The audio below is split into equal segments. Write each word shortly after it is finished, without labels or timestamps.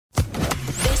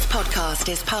podcast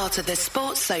is part of the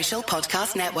Sports Social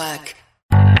Podcast Network.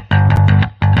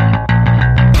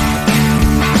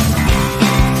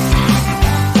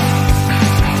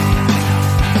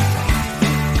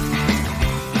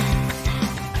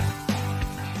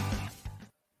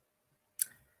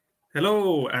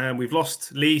 Hello, and we've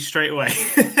lost Lee straight away.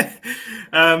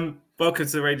 Welcome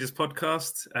to the Rangers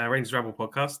podcast, Rangers Rabble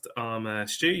podcast. I'm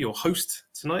Stu, your host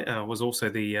tonight. I was also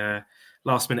the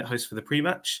last-minute host for the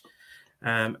pre-match.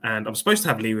 And I'm supposed to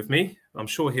have Lee with me. I'm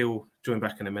sure he'll join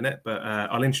back in a minute, but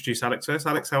I'll introduce Alex first.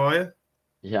 Alex, how are you?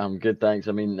 Yeah, I'm good, thanks.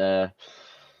 I mean, a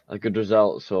good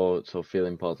result, so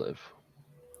feeling positive.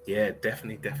 Yeah,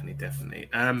 definitely.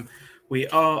 We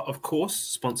are, of course,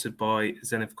 sponsored by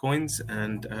Zenith Coins,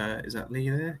 and is that Lee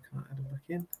there? Can I add him back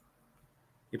in?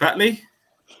 You back, Lee?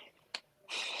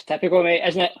 Typical, mate,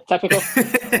 isn't it? Typical.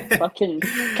 Fucking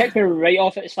kicked me right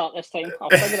off at the start this time. I'll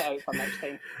figure it out for next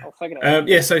time.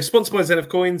 Yeah, so sponsored by Zenith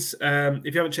Coins. If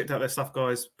you haven't checked out their stuff,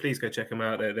 guys, please go check them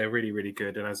out. They're really, really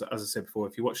good. And as I said before,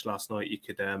 if you watched last night, you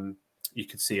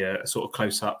could see a sort of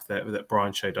close up that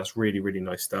Brian showed us. Really, really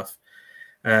nice stuff.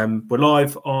 We're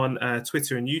live on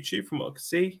Twitter and YouTube, from what I can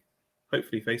see.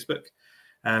 Hopefully Facebook.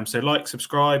 So like,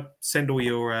 subscribe, send all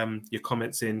your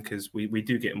comments in, because we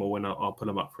do get them all, and I'll put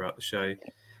them up throughout the show.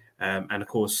 And of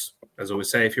course, as I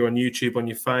always say, if you're on YouTube on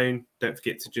your phone, don't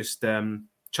forget to just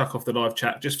chuck off the live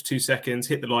chat just for 2 seconds,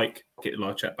 hit the like, get the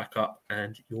live chat back up,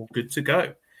 and you're good to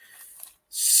go.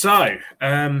 So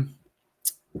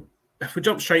if we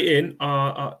jump straight in,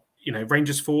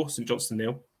 Rangers 4, St Johnstone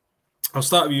 0. I'll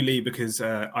start with you, Lee, because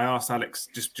I asked Alex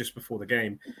just before the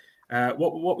game.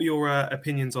 What were your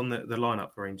opinions on the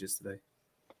lineup for Rangers today?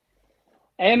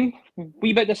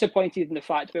 Wee bit disappointed in the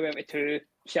fact we went with 2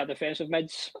 shared defensive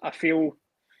mids. I feel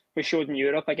we showed in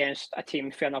Europe against a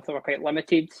team, fair enough, they were quite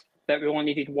limited, that we only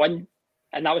needed 1,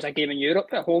 and that was a game in Europe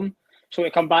at home. So to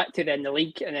come back to then the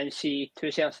league and then see 2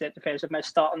 shared defensive mids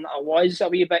starting, I was a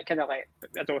wee bit kind of like,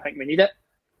 I don't think we need it.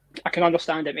 I can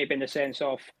understand it maybe in the sense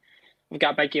of we've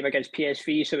got a big game against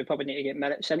PSV, so we probably need to get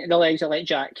minutes into the legs of like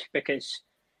Jack, because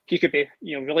he could be,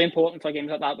 really important for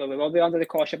games like that, but we will be under the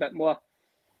cosh a bit more.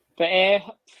 But in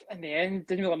the end,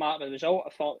 didn't really matter the result. I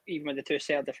thought even with the 2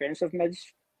 shared defensive mids,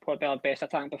 probably our best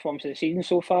attacking performance of the season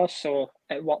so far, so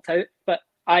it worked out. But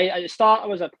at the start, I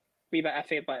was a wee bit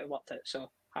iffy, but it worked out,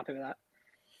 so happy with that.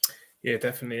 Yeah,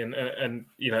 definitely. And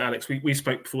Alex, we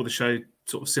spoke before the show,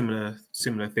 sort of similar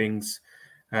things,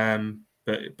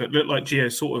 but looked like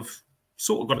Gio sort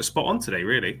of got a spot on today,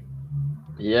 really.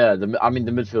 Yeah, the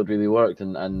midfield really worked,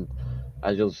 and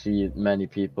as you'll see, many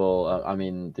people,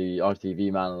 the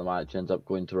RTV man of the match ends up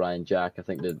going to Ryan Jack. I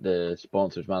think the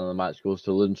sponsors man of the match goes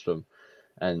to Lundstrom,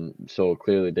 and so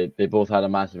clearly they both had a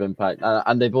massive impact,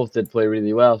 and they both did play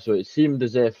really well. So it seemed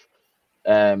as if,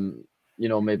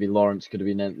 maybe Lawrence could have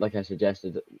been in, like I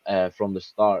suggested, from the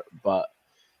start, but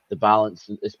the balance,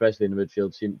 especially in the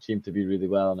midfield, seemed to be really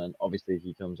well. And then obviously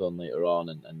he comes on later on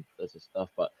and does his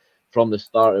stuff, but from the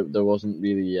start, there wasn't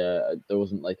really, it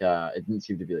didn't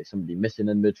seem to be like somebody missing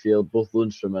in midfield. Both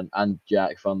Lundstrom and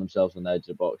Jack found themselves on the edge of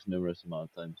the box numerous amount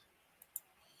of times.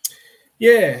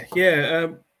 Yeah.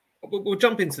 We'll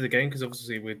jump into the game, because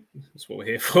obviously that's what we're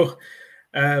here for.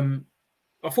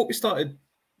 I thought we started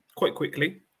quite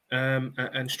quickly,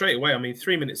 and straight away,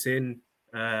 3 minutes in,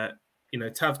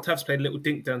 Tav's played a little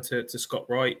dink down to Scott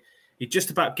Wright. He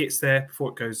just about gets there before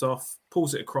it goes off,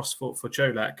 pulls it across for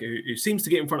Colak, who seems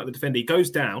to get in front of the defender. He goes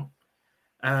down.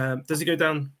 Does he go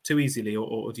down too easily,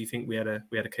 or do you think we had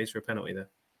a case for a penalty there?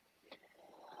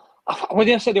 I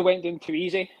wouldn't say they went down too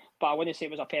easy, but I wouldn't say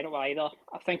it was a penalty either.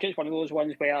 I think it's one of those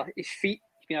ones where his feet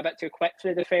have been a bit too quick for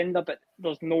the defender, but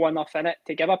there's no enough in it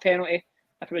to give a penalty.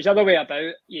 If it was the other way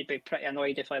about, you'd be pretty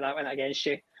annoyed if that went against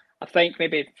you. I think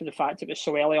maybe for the fact it was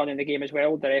so early on in the game as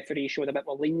well, the referee showed a bit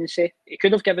more leniency. He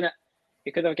could have given it,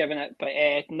 but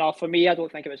no, for me, I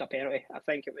don't think it was a penalty. I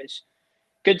think it was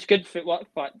good footwork,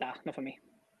 but not for me.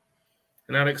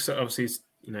 And Alex, obviously,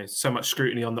 so much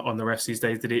scrutiny on the refs these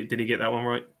days. Did he get that one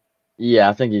right? Yeah,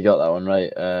 I think he got that one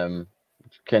right.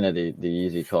 Kind of the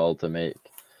easy call to make.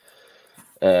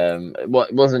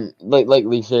 What wasn't like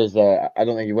Lee says, I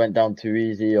don't think he went down too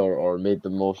easy or made the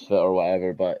most of it or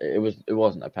whatever, but it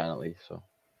wasn't a penalty. So.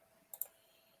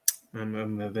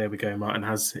 And there we go. Martin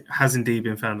has indeed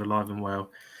been found alive and well.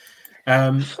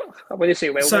 I wouldn't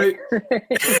say well. So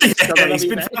he's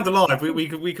been found alive.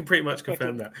 We can pretty much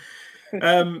confirm that.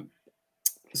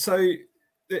 So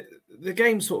the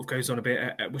game sort of goes on a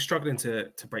bit. We're struggling to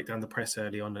break down the press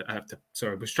early on.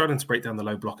 We're struggling to break down the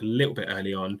low block a little bit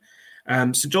early on.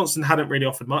 So Johnstone hadn't really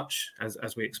offered much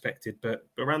as we expected, but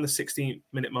around the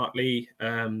 16-minute mark, Lee,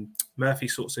 Murphy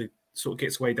sort of sort of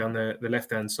gets away down the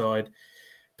left-hand side,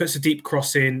 puts a deep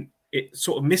cross in. It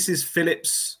sort of misses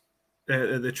Phillips,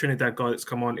 the Trinidad guy that's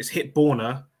come on. It's hit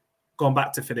Borna, gone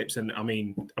back to Phillips, and I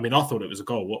mean, I thought it was a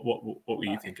goal. What were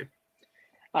you thinking?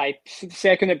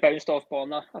 Second it bounced off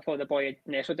Borna. I thought the boy had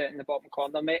nestled it in the bottom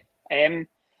corner, mate.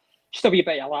 Just a wee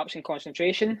bit of a lapse in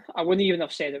concentration. I wouldn't even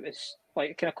have said it was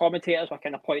like kind of commentators were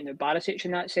kind of pointing at Barisic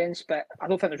in that sense, but I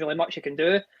don't think there's really much you can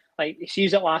do. Like, he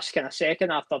sees it last kind of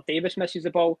second after Davis misses the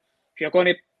ball. If you're going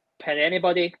to pin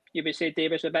anybody, you would say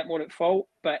Davis is a bit more at fault,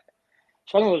 but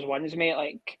it's one of those ones, mate.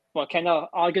 Like, we're kind of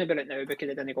arguing about it now because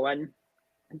it didn't go in,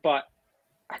 but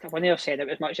I wouldn't have said it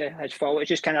was much of his fault. It's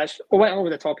just kind of went over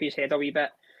the top of his head a wee bit.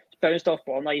 It's bounced off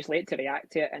Borna. He's late to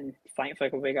react to it, and thankfully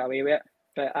we got away with it.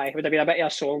 But it would have been a bit of a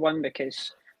sore one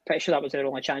because I'm pretty sure that was their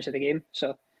only chance of the game.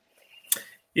 So,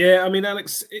 yeah, I mean,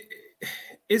 Alex,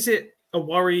 is it a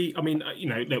worry? I mean,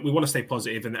 look, we want to stay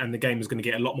positive, and the game is going to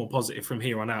get a lot more positive from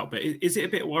here on out. But is it a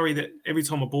bit worry that every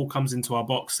time a ball comes into our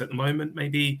box at the moment,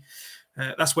 maybe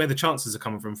that's where the chances are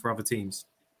coming from for other teams?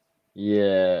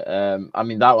 Yeah, I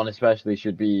mean, that one especially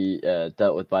should be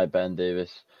dealt with by Ben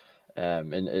Davis.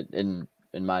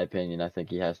 In my opinion, I think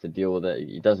he has to deal with it.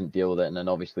 He doesn't deal with it, and then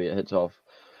obviously it hits off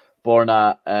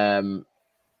Borna.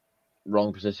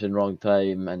 Wrong position, wrong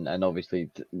time, and obviously,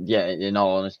 in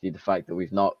all honesty, the fact that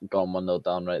we've not gone 1-0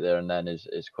 down right there and then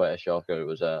is quite a shocker. It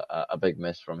was a big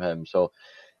miss from him. So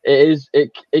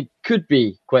it could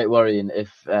be quite worrying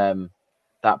if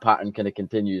that pattern kind of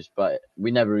continues, but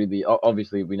we never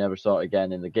saw it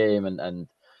again in the game, and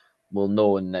we'll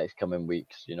know in the next coming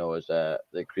weeks, as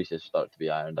the creases start to be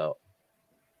ironed out.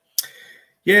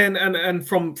 Yeah, and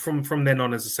from then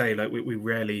on, as I say, like we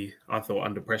rarely, I thought,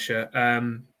 under pressure.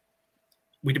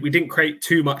 We didn't create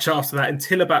too much after that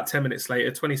until about 10 minutes later,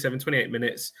 27, 28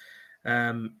 minutes.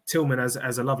 Tillman has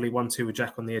a lovely 1-2 with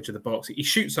Jack on the edge of the box. He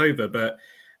shoots over, but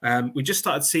we just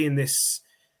started seeing this,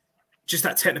 just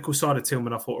that technical side of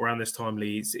Tillman, I thought, around this time,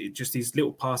 Lee. Just these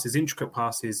little passes, intricate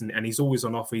passes, and he's always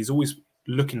on offer. He's always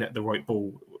looking at the right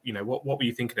ball. What were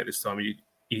you thinking at this time?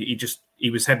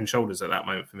 He was head and shoulders at that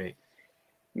moment for me.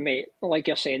 Mate, like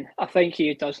you're saying, I think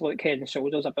he does look head and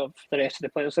shoulders above the rest of the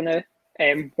players in there.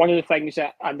 One of the things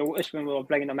that I noticed when we were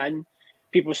bringing him in,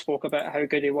 people spoke about how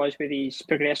good he was with these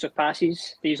progressive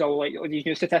passes. These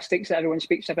new statistics that everyone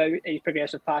speaks about. These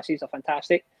progressive passes are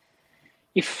fantastic.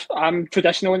 I'm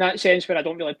traditional in that sense, where I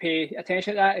don't really pay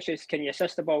attention to that. It's just, can you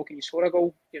assist the ball? Can you score a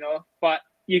goal? But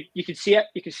you could see it.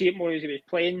 You could see it more as he was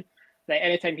playing. Like,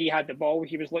 anytime he had the ball,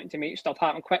 he was looking to make stuff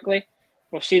happen quickly.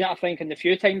 We've seen it, I think, in the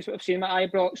few times we've seen him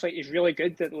at Ibrox. Like, he's really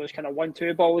good at those kind of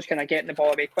 1-2 balls, kind of getting the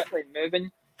ball away quickly and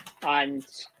moving. And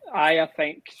I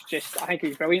think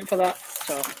he's brilliant for that.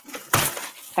 So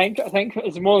I think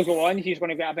as more go on, he's going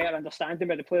to get a better understanding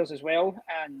with the players as well,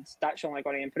 and that's only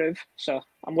going to improve. So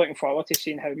I'm looking forward to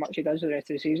seeing how much he does the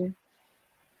rest of the season.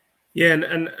 Yeah,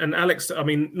 and Alex, I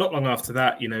mean, not long after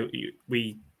that,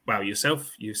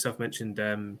 yourself mentioned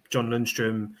John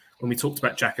Lundstrom. When we talked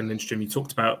about Jack and Lundstrom, you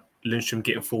talked about Lundstrom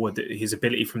getting forward, his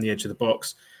ability from the edge of the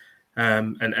box.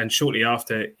 And shortly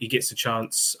after, he gets a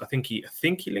chance. I think he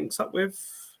links up with,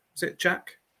 is it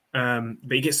Jack? But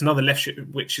he gets another left shoot,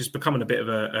 which is becoming a bit of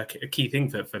a key thing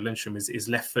for Lundstrom, is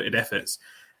left-footed efforts,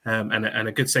 and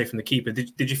a good save from the keeper.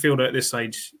 Did you feel that at this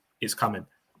stage it's coming?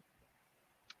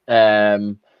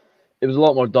 It was a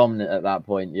lot more dominant at that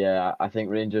point. Yeah, I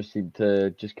think Rangers seemed to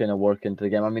just kind of work into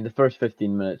the game. I mean, the first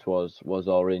 15 minutes was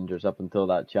all Rangers up until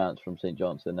that chance from St.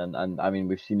 Johnstone, and I mean,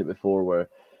 we've seen it before where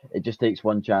it just takes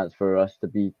one chance for us to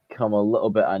become a little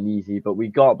bit uneasy. But we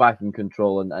got back in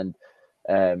control and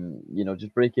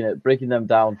just breaking them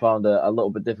down found a little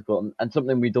bit difficult, and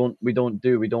something we don't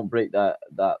do. We don't break that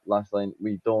last line.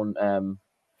 We don't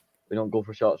go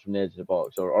for shots from the edge of the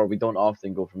box, or we don't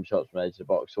often go from shots from the edge of the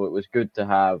box. So it was good to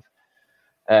have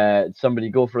somebody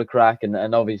go for a crack,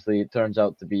 and obviously it turns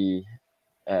out to be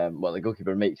the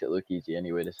goalkeeper makes it look easy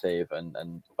anyway to save,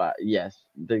 but yes,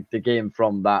 the game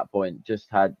from that point just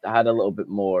had a little bit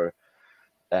more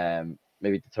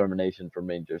maybe determination from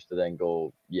Rangers to then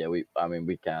go, we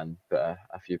can put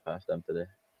a few past them today.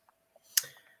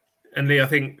 And Lee, I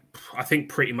think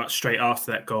pretty much straight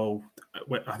after that goal,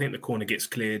 I think the corner gets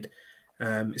cleared.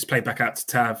 It's played back out to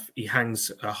Tav. He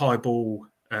hangs a high ball.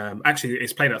 Actually,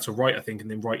 it's played out to Wright, I think, and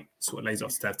then Wright sort of lays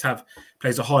off to Tav. Tav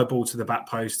plays a high ball to the back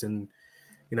post, and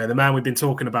the man we've been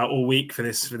talking about all week for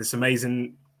this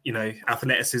amazing,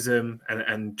 athleticism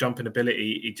and jumping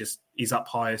ability. He's up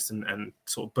highest and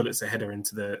sort of bullets a header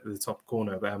into the top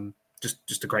corner.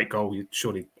 Just a great goal. You're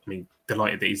surely,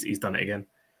 delighted that he's done it again.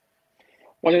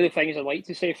 One of the things I'd like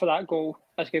to say for that goal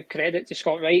is give credit to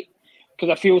Scott Wright, because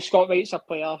I feel Scott Wright's a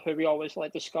player who we always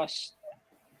discuss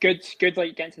good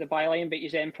like getting to the byline, but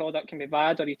his end product can be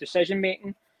bad, or his decision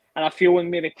making. And I feel in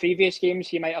maybe previous games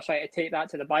he might have tried to take that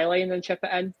to the byline and chip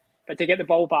it in, but to get the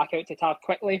ball back out to Tav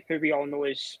quickly, who we all know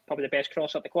is probably the best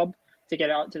crosser at the club, to get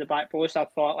it up to the back post, I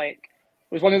thought like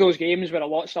it was one of those games where a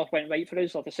lot of stuff went right for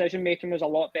us. Our decision making was a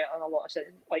lot better than a lot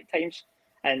of times.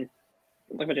 And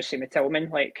like we just say, Tillman,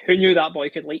 like who knew that boy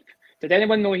could leap? Did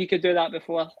anyone know he could do that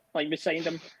before? Like we signed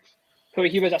him. So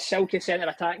he was a silky centre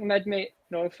attacking mid, mate.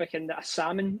 No freaking a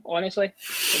salmon, honestly.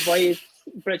 The boy,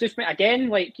 but it just again,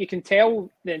 like you can tell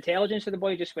the intelligence of the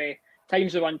boy just way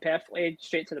times the run perfectly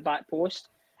straight to the back post,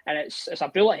 and it's a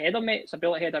bullet header, mate. It's a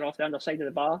bullet header off the underside of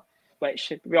the bar,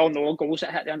 which we all know goals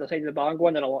that hit the underside of the bar and go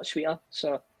in are a lot sweeter.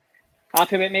 So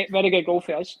happy with it, mate. Very good goal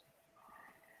for us.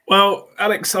 Well,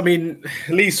 Alex, I mean,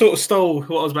 Lee sort of stole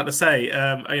what I was about to say.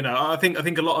 I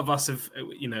think a lot of us have,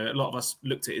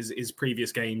 looked at his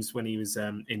previous games when he was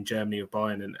in Germany with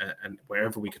Bayern and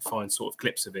wherever we could find sort of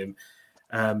clips of him.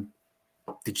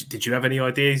 Did you have any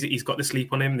ideas that he's got this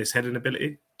leap on him, this heading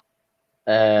ability?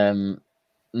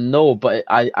 No, but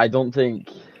I don't think.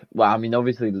 Well, I mean,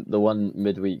 obviously the one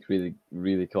midweek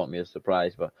really caught me as a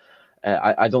surprise, but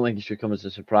I don't think it should come as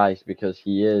a surprise because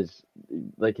he is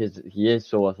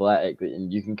so athletic,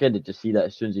 and you can kind of just see that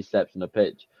as soon as he steps on the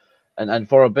pitch, and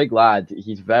for a big lad,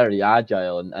 he's very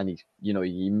agile, and he's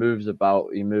he moves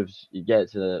about, he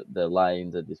gets to the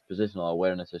lines, and his positional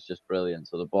awareness is just brilliant.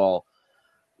 So the ball,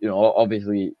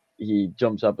 obviously he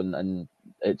jumps up and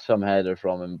it's some header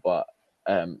from him, but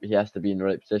he has to be in the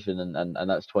right position, and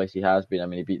that's twice he has been. I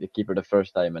mean, he beat the keeper the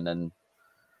first time, and then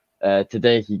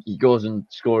today he goes and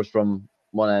scores from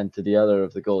one end to the other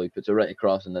of the goal. He puts it right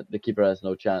across, and the keeper has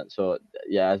no chance. So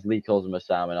yeah, as Lee calls him a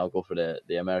salmon, I'll go for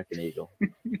the American Eagle.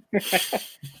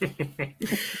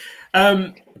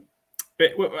 I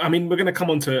mean, we're going to come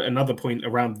on to another point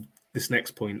around this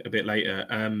next point a bit later.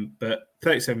 But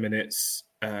 37 minutes.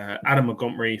 Adam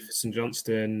Montgomery for St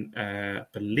Johnstone.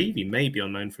 Believe he may be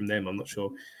unknown from them. I'm not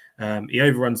sure. He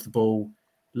overruns the ball,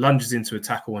 lunges into a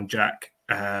tackle on Jack.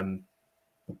 The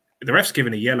ref's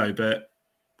given a yellow, but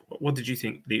what did you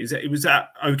think? Was that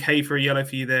okay for a yellow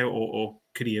for you there, or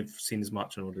could he have seen as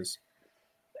much in orders?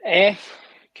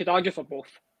 Could argue for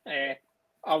both.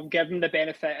 I'll give him the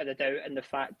benefit of the doubt in the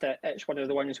fact that it's one of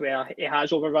the ones where he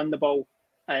has overrun the ball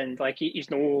and like he's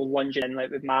no lunging in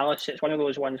like with malice. It's one of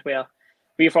those ones where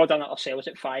we've all done it ourselves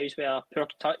at fives, where poor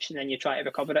touch and then you try to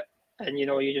recover it and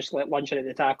you just lunge into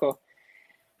the tackle.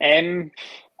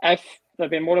 If there'd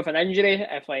been more of an injury,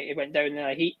 if like he went down in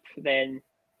a heap, then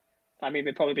I mean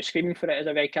we'd probably be screaming for it as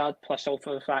a red card. Plus,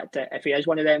 also the fact that if he is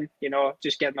one of them,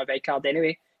 just give him a red card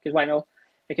anyway. Because why not?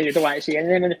 Because you don't want to see any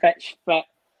of them in the pitch. But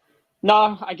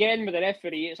no, again with the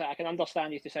referee, it's like I can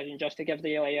understand his decision just to give the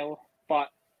yellow, but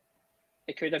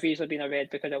it could have easily been a red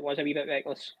because it was a wee bit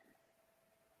reckless.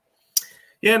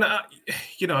 Yeah, and I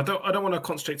don't want to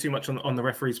concentrate too much on the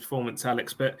referee's performance,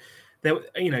 Alex, but there,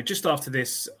 just after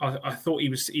this, I thought he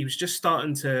was just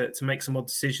starting to make some odd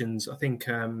decisions. I think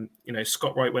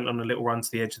Scott Wright went on a little run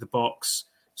to the edge of the box,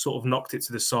 sort of knocked it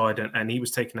to the side, and he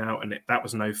was taken out, and that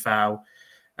was no foul.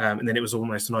 And then it was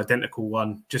almost an identical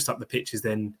one just up the pitch is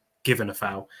then given a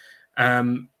foul.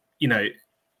 When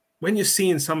you're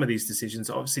seeing some of these decisions,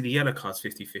 obviously the yellow card's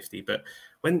 50-50, but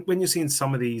when you're seeing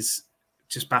some of these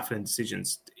just baffling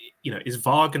decisions, is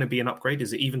VAR going to be an upgrade?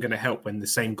 Is it even going to help when the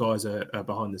same guys are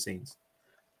behind the scenes?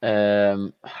 VAR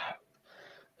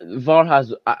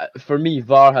has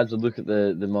a look at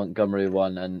the Montgomery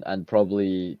one and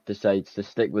probably decides to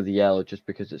stick with the yellow just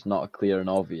because it's not a clear and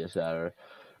obvious error.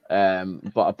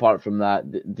 But apart from that,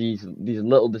 these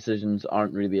little decisions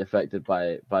aren't really affected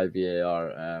by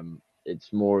VAR.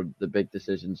 It's more the big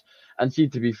decisions. And see,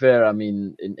 to be fair, I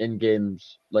mean, in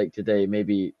games like today,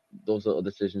 maybe those little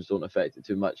decisions don't affect it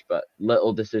too much, but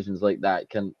little decisions like that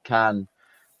can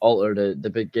alter the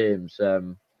big games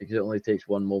because it only takes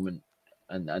one moment.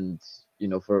 And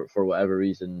for whatever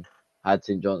reason, had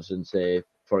St Johnstone, say,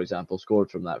 for example, scored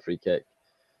from that free kick,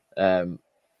 and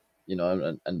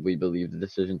we believe the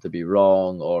decision to be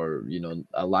wrong or,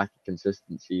 a lack of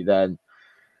consistency, then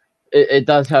it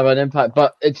does have an impact,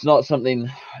 but it's not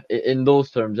something in those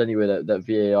terms anyway that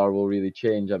VAR will really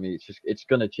change. I mean, it's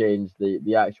going to change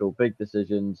the actual big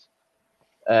decisions.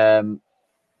 So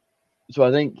I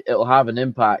think it'll have an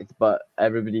impact, but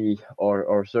everybody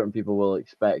or certain people will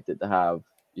expect it to have,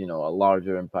 a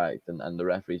larger impact and the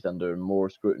referees under more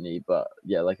scrutiny. But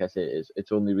yeah, like I say,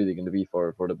 it's only really going to be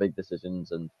for the big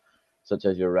decisions and such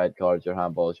as your red cards, your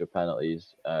handballs, your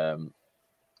penalties.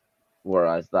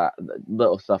 Whereas that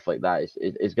little stuff like that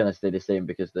is going to stay the same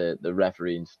because the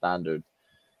refereeing standard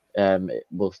it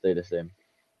will stay the same.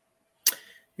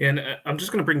 Yeah, and I'm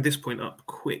just going to bring this point up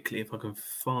quickly if I can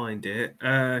find it.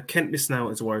 Kent missing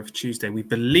out as a worry for Tuesday. We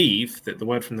believe that the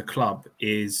word from the club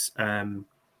is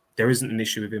there isn't an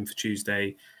issue with him for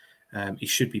Tuesday. He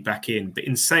should be back in. But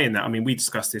in saying that, I mean, we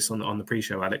discussed this on the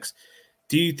pre-show, Alex.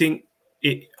 Do you think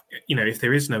it? You know, if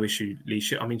there is no issue, Lee,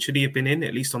 should he have been in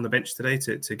at least on the bench today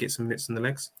to get some minutes in the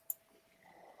legs?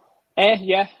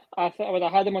 Yeah, I would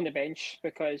have had him on the bench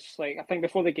because, like, I think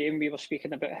before the game we were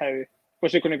speaking about how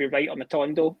was it going to be right on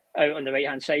Matondo out on the right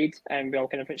hand side, and we all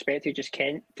kind of expected just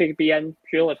Kent to be in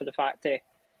purely for the fact that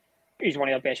he's one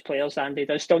of our best players and he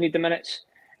does still need the minutes.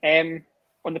 On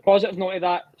the positive note of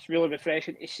that, it's really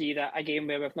refreshing to see that a game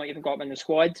where we've not even got him in the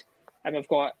squad and we've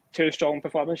got two strong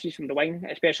performances from the wing,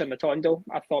 especially Matondo.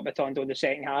 I thought Matondo in the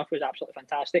second half was absolutely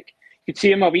fantastic. You could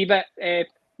see him a wee bit,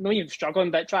 not even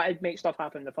struggling, but trying to make stuff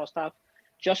happen in the first half.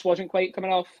 Just wasn't quite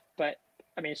coming off, but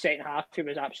I mean, second half he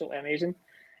was absolutely amazing.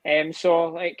 So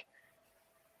like,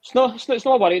 it's not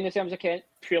a worry in terms of Kent,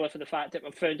 purely for the fact that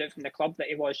we've found out from the club that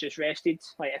he was just rested.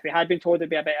 Like, if we had been told there'd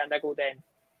be a bit of niggle, then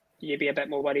you'd be a bit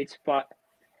more worried. But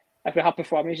if we have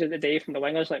performances of the day from the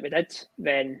wingers like we did,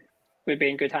 then we'd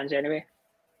be in good hands anyway.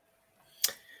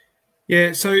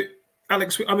 Yeah. So,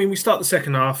 Alex, I mean, we start the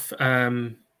second half. I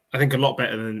think a lot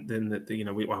better than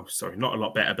the not a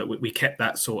lot better, but we kept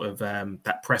that sort of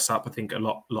that press up. I think a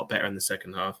lot better in the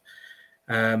second half.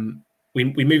 We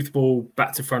moved the ball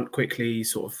back to front quickly.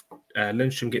 Sort of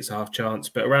Lundstrom gets a half chance,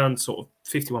 but around sort of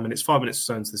 51 minutes, 5 minutes or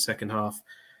so into the second half,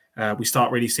 we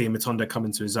start really seeing Matondo come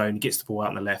into his own. He gets the ball out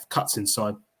on the left, cuts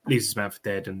inside, leaves his man for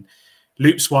dead, and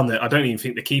loops one that I don't even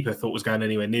think the keeper thought was going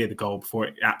anywhere near the goal before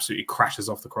it absolutely crashes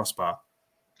off the crossbar.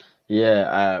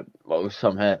 Yeah, well, it was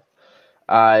some hit.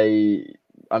 Lundstrom's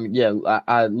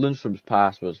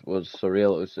pass was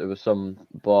surreal. It was some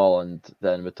ball, and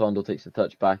then Matondo takes the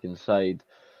touch back inside.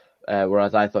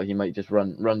 Whereas I thought he might just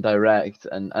run direct,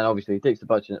 and obviously he takes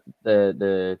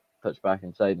the touch back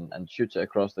inside and shoots it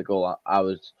across the goal. I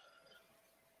was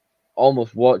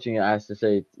almost watching it as to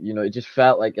say, it just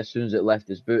felt like as soon as it left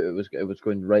his boot, it was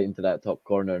going right into that top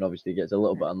corner, and obviously he gets a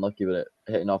little bit unlucky with it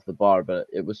hitting off the bar, but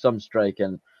it was some strike.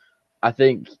 And I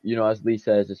think, as Lee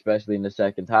says, especially in the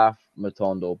second half,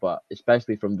 Matondo, but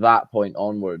especially from that point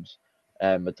onwards,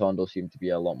 Matondo seemed to be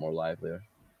a lot more livelier.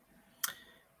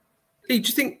 Lee, do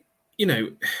you think,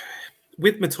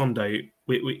 with Matondo,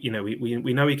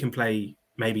 we know he can play.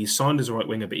 Maybe he's signed as a right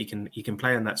winger, but he can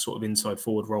play on that sort of inside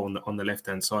forward role on the left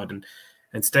hand side. And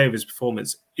today with his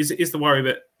performance, is the worry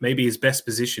that maybe his best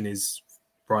position is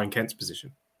Brian Kent's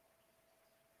position?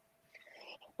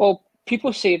 Well,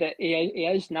 people say that he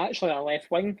is naturally a left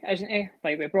wing, isn't he?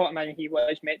 Like, we brought him in, he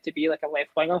was meant to be like a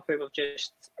left winger who we've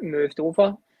just moved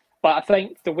over. But I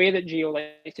think the way that Gio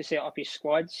likes to set up his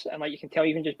squads, and like you can tell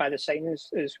even just by the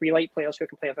signings, is we like players who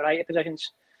can play a variety of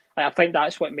positions. Like, I think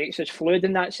that's what makes us fluid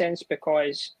in that sense,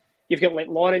 because you've got like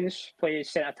Lawrence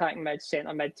plays centre attacking mid,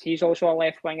 centre mid. He's also a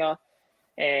left winger.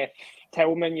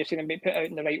 Tillman, you've seen him be put out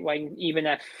in the right wing, even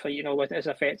if wasn't as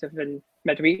effective in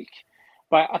midweek.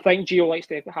 But I think Gio likes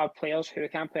to have players who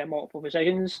can play multiple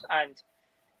positions, and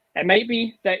it might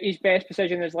be that his best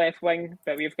position is left wing,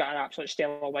 but we've got an absolute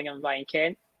stellar winger in Ryan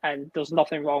Kent, and there's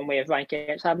nothing wrong with Ryan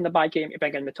Kent's having a bad game to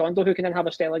bring in Matondo, who can then have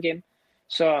a stellar game.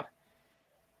 So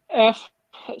it's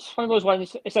one of those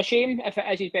ones. It's a shame if it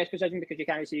is his best position, because you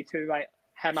can't see him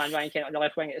and Ryan Kent on the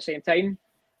left wing at the same time.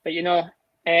 But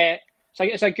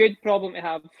it's a good problem to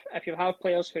have if you have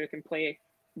players who can play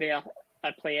there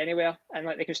and play anywhere, and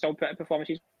like they can still put in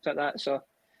performances like that. So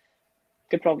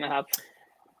good problem to have.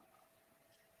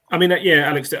 I mean, yeah,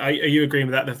 Alex, are you agreeing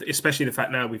with that? Especially the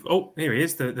fact now here he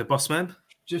is, the boss man.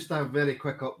 Just a very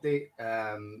quick update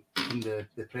from the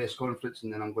press conference,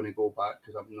 and then I'm going to go back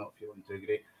because I'm not feeling too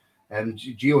great.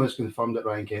 Gio has confirmed that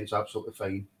Ryan Kent's absolutely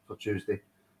fine for Tuesday.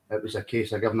 It was a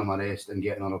case of giving him a rest and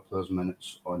getting other players'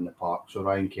 minutes on the park. So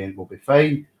Ryan Kent will be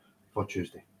fine for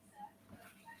Tuesday.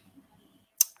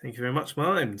 Thank you very much,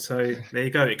 Martin. So there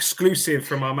you go, exclusive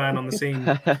from our man on the scene,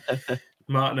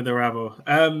 Martin of the Rabble.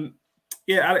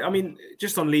 Yeah, I mean,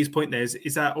 just on Lee's point there,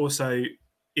 is that also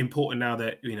important now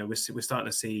that we're starting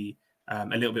to see a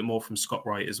little bit more from Scott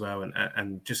Wright as well,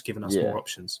 and just giving us more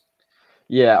options.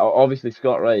 Yeah, obviously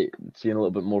Scott Wright seeing a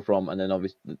little bit more from, and then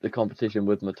obviously the competition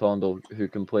with Matondo, who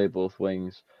can play both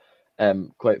wings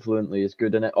quite fluently, is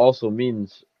good. And it also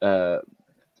means a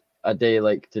day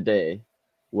like today,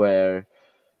 where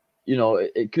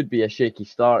it could be a shaky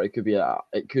start, it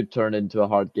could turn into a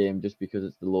hard game just because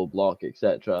it's the low block,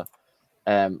 etc.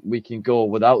 We can go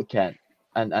without Kent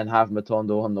and have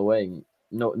Matondo on the wing.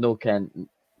 No Kent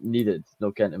needed,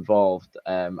 no Kent involved,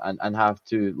 and have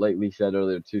two, like Lee said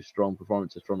earlier, two strong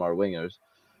performances from our wingers.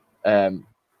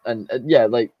 yeah,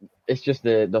 like it's just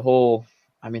the whole.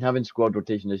 I mean, having squad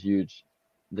rotation is huge.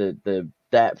 The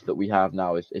depth that we have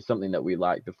now is something that we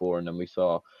lacked before, and then we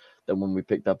saw that when we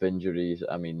picked up injuries.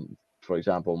 I mean, for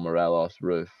example, Morelos,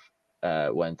 Roof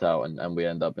went out, and we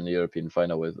end up in the European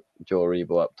final with Joe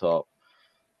Aribo up top.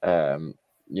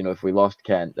 If we lost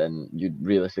Kent, then you'd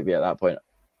realistically at that point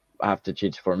have to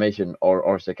change formation,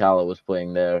 or Sakala was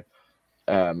playing there,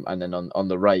 and then on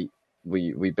the right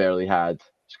we barely had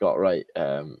Scott Wright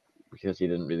because he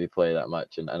didn't really play that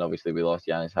much, and obviously we lost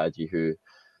Yanis Hadji, who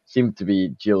seemed to be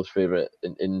Gio's favourite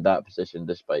in that position,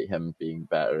 despite him being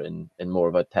better in more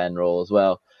of a 10 role as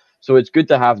well. So it's good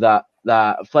to have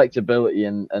that flexibility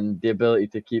and the ability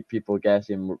to keep people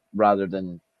guessing rather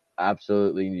than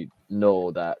absolutely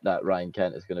know that Ryan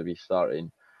Kent is going to be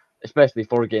starting, especially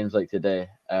for games like today.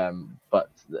 But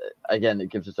again, it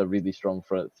gives us a really strong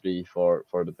front three for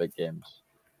the big games.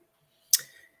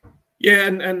 Yeah,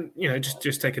 and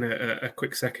just taking a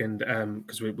quick second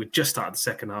because we just started the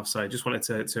second half, so I just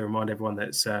wanted to remind everyone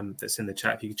that's in the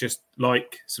chat, if you could just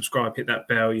like, subscribe, hit that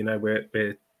bell.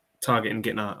 We're targeting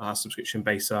getting our subscription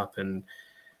base up, and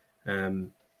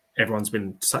everyone's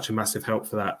been such a massive help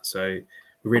for that. So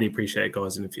we really appreciate it,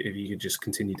 guys. And if you could just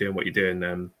continue doing what you're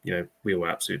doing, we were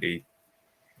absolutely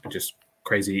just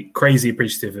crazy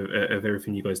appreciative of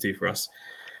everything you guys do for us.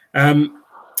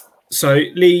 So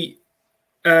Lee.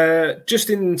 Just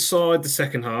inside the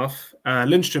second half,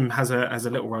 Lundstrom has a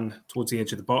little run towards the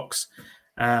edge of the box.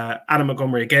 Adam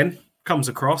Montgomery again comes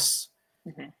across,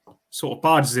 sort of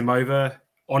barges him over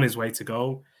on his way to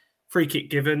goal. Free kick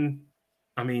given.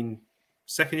 I mean,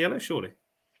 second yellow, surely.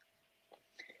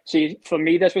 See, for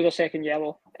me, this was a second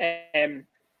yellow.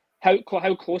 How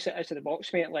close it is to the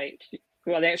box, mate. Like,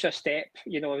 an extra step,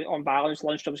 on balance.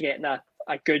 Lundstrom's getting a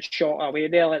good shot away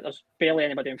there. Like, there's barely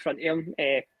anybody in front of him.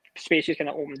 Spaces kind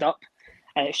of opened up,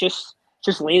 and it's just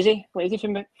lazy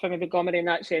from Montgomery in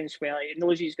that sense, where he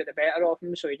knows he's got the better of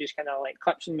him, so he just kind of like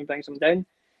clips him and brings him down.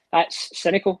 That's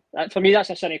cynical. For me, that's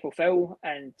a cynical foul,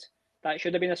 and that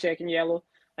should have been a second yellow.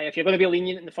 Like, if you're going to be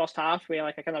lenient in the first half, where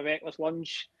like a kind of reckless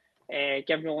lunge,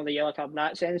 giving him the yellow card in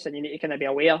that sense, then you need to kind of be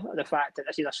aware of the fact that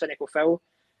this is a cynical foul.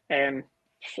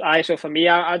 So for me,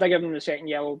 I'd have given him the second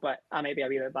yellow, but I might be a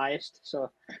wee bit biased. So.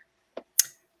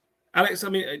 Alex, I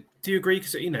mean, do you agree?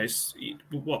 Because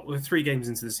we're 3 games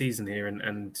into the season here,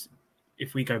 and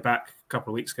if we go back a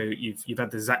couple of weeks ago, you've had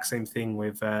the exact same thing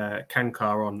with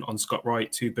Kankar on Scott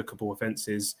Wright, 2 bookable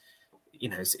offences.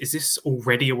 Is this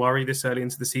already a worry this early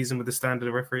into the season with the standard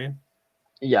of refereeing?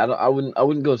 Yeah, I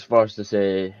wouldn't go as far as to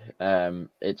say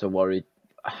it's a worry.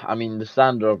 I mean, the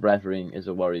standard of refereeing is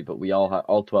a worry, but we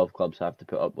all 12 clubs have to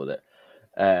put up with it.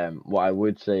 What I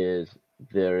would say is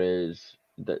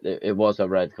it was a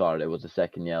red card. It was a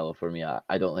second yellow for me.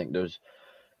 I don't think there's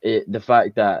the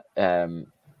fact that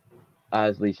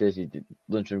as Lee says,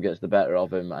 Lundstrom gets the better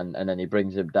of him, and then he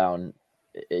brings him down.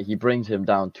 He brings him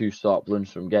down to stop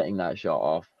Lundstrom getting that shot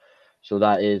off. So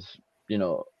that is,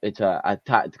 it's a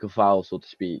tactical foul, so to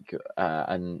speak,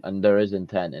 and there is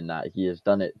intent in that. He has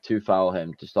done it to foul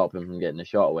him, to stop him from getting the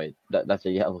shot away. That's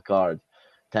a yellow card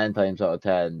 10 times out of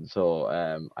 10.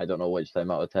 So I don't know which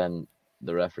time out of 10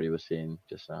 the referee was seeing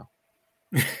just now.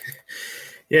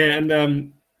 Yeah,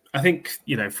 and I think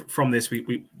from this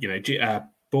we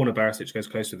Borna Barisic goes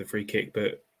close to the free kick,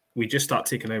 but we just start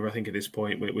ticking over. I think at this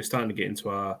point we're starting to get into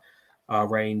our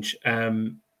range.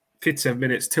 57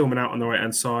 minutes, Tillman out on the right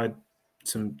hand side,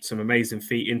 some amazing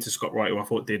feet into Scott Wright, who I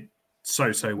thought did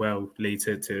so well, Lee,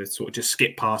 to sort of just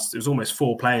skip past. It was almost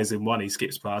 4 players in one. He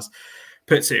skips past,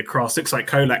 puts it across. Looks like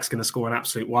Kolak's going to score an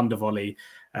absolute wonder volley.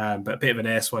 But a bit of an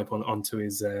air swipe onto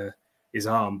his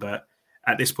arm. But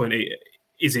at this point,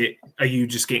 are you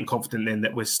just getting confident then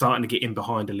that we're starting to get in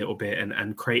behind a little bit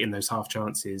and creating those half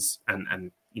chances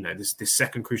and this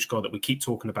second crucial goal that we keep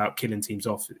talking about killing teams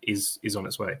off is on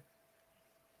its way?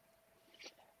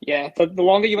 Yeah, the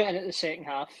longer you went into the second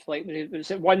half, like it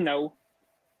was at 1-0,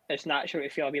 it's natural to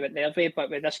feel a wee bit nervy, but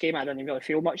with this game I didn't really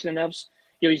feel much of the nerves.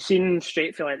 You've seen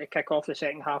straight feel like the kick off the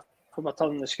second half from a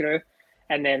turn the screw.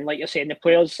 And then, like you're saying, the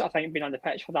players, I think, been on the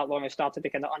pitch for that long, have started to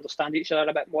kind of understand each other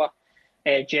a bit more,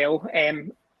 gel.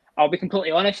 I'll be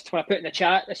completely honest, when I put in the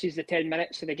chat, this is the 10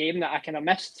 minutes of the game that I kind of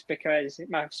missed because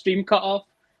my stream cut off,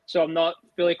 so I'm not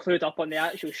really clued up on the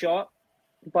actual shot.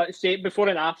 But say before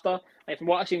and after, like from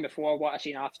what I've seen before, what I've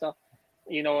seen after,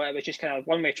 it was just kind of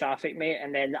one-way traffic, mate.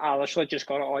 And then I literally just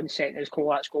got it on, setting his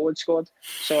Colak goal and scored.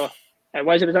 So it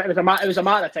was a matter of time. It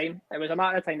was a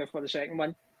matter of time before the second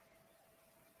one.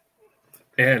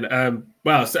 Yeah,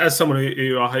 well, as someone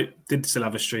who I hope did still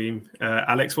have a stream,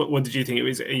 Alex, what did you think? It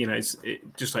was, it's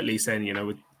just like Lee saying,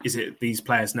 is it these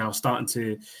players now starting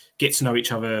to get to know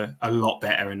each other a lot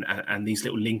better, and these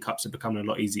little link ups are becoming a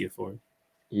lot easier for him?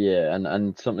 Yeah,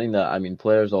 and something that, I mean,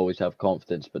 players always have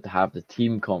confidence, but to have the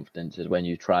team confidence is when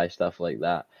you try stuff like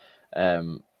that.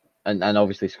 And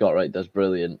obviously Scott Wright does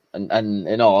brilliant. And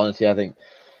in all honesty, I think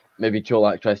maybe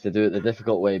Colak tries to do it the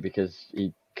difficult way because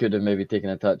he could have maybe taken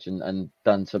a touch and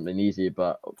done something easy,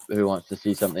 but who wants to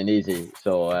see something easy?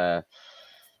 So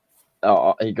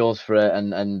he goes for it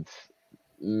and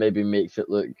maybe makes it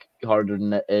look harder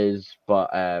than it is, but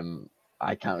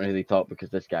I can't really talk because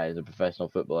this guy is a professional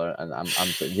footballer and I'm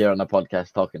sitting here on a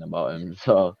podcast talking about him.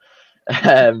 So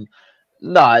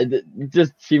no, they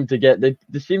just seem to get they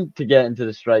seem to get into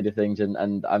the stride of things,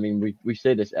 and I mean we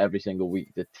say this every single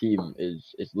week. The team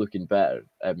is looking better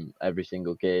every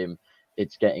single game.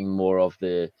 It's getting more of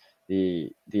the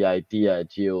idea,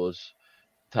 Gio's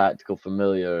tactical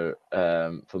familiarness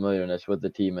with the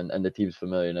team and the team's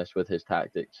familiarness with his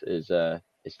tactics is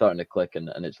starting to click, and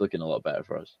it's looking a lot better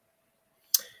for us.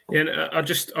 Yeah, and I'll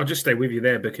just stay with you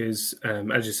there because,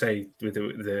 as you say, with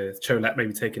the Colak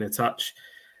maybe taking a touch,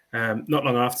 not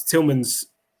long after Tillman's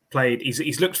played,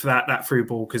 he's looked for that through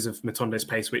ball because of Matondo's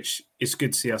pace, which is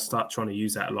good to see us start trying to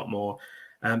use that a lot more.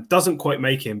 Doesn't quite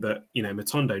make him, but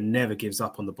Matondo never gives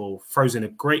up on the ball. Throws in a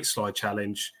great slide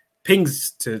challenge,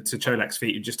 pings to Colak's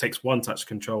feet, who just takes one touch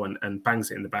control and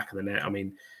bangs it in the back of the net. I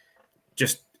mean,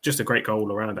 just a great goal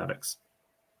all around, Alex.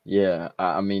 Yeah,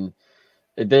 I mean,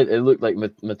 it did. It looked like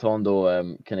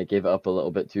Matondo kind of gave it up a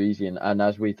little bit too easy, and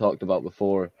as we talked about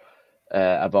before,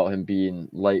 about him being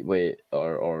lightweight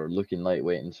or looking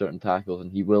lightweight in certain tackles,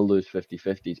 and he will lose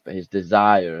 50-50s, but his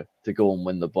desire to go and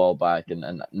win the ball back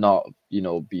and not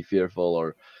be fearful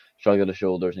or shrug the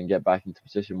shoulders and get back into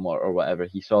position or whatever,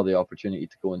 he saw the opportunity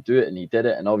to go and do it, and he did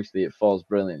it, and obviously it falls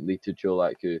brilliantly to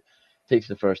Colak, who takes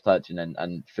the first touch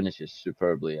and finishes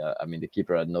superbly. I mean, the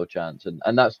keeper had no chance,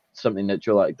 and that's something that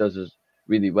Colak does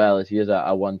really well, is he is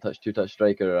a one-touch, two-touch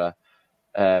striker.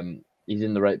 He's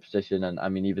in the right position, and I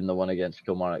mean, even the one against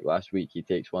Kilmarnock last week, he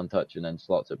takes one touch and then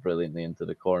slots it brilliantly into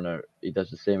the corner. He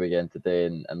does the same again today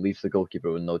and leaves the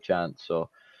goalkeeper with no chance. So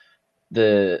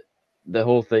the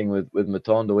whole thing with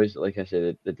Matondo is, like I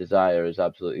said, the desire is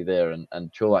absolutely there, and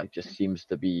Colak just seems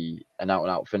to be an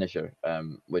out-and-out finisher,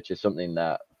 which is something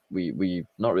that we've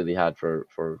not really had for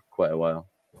quite a while.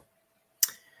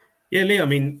 Yeah, Lee, I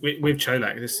mean, with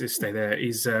Colak, let's just stay there.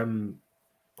 He's,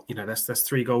 that's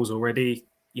 3 goals already.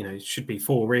 It should be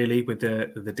 4 really with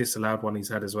the disallowed one he's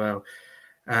had as well.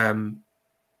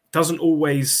 Doesn't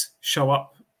always show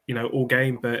up, all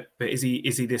game, but is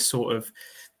he this sort of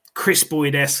Chris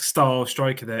Boyd-esque style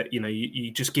striker that,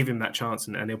 you just give him that chance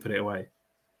and he'll put it away?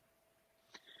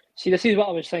 See, this is what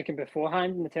I was thinking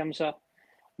beforehand in terms of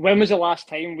when was the last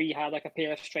time we had like a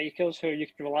pair of strikers who you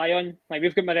could rely on? Like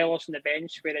we've got Morelos on the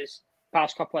bench, whereas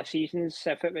past couple of seasons,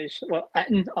 if it was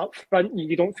Itten up front,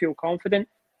 you don't feel confident.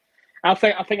 I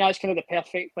think that's kind of the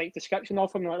perfect description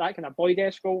of him, like that kind of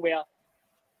Boyd-esque role where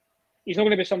he's not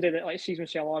going to be somebody that sees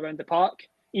himself all around the park,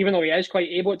 even though he is quite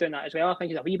able at doing that as well. I think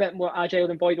he's a wee bit more agile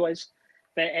than Boyd was.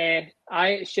 But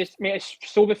it's just, mate, it's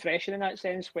so refreshing in that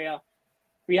sense where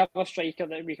we have a striker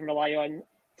that we can rely on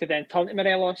to then turn to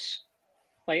Morelos.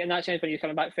 In that sense, when he's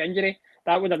coming back for injury,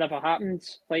 that would have never happened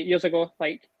years ago.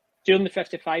 During the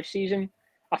 55 season,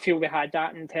 I feel we had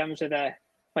that in terms of the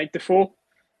Defoe.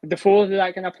 Defoe,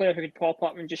 that kind of player who could pop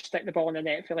up and just stick the ball in the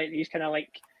net for these kind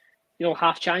of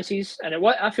half chances. And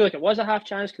I feel like it was a half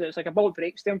chance because it's a ball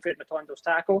breaks them for Matondo's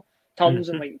tackle, turns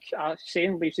and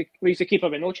leaves the keeper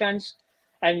with no chance.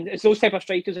 And it's those type of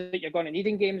strikers that you're going to need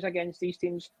in games against these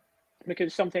teams,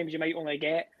 because sometimes you might only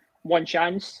get one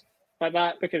chance like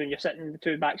that, because when you're sitting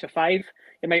 2 backs of 5,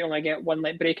 you might only get one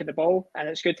break of the ball, and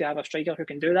it's good to have a striker who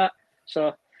can do that.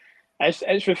 So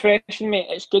it's refreshing, mate.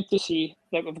 It's good to see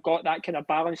that we've got that kind of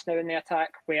balance now in the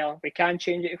attack where we can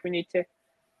change it if we need to.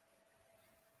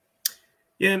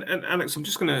 Yeah, and Alex, I'm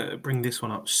just going to bring this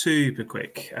one up super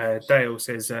quick. Dale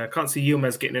says, can't see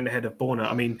Yilmaz getting in ahead of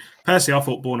Borna. I mean, personally, I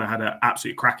thought Borna had an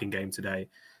absolute cracking game today.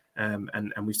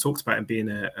 And we've talked about him being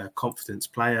a confidence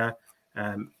player.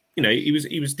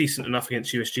 He was decent enough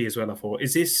against USG as well, I thought.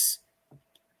 Is this,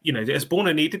 has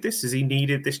Borna needed this? Has he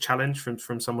needed this challenge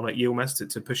from someone like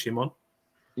Yilmaz to push him on?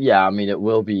 Yeah, I mean, it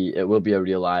will be a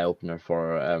real eye opener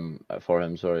for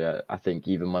him. Sorry, I think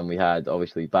even when we had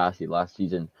obviously Bassey last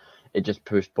season, it just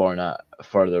pushed Borna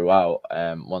further out.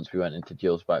 Once we went into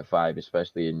Gio's back 5,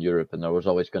 especially in Europe, and there was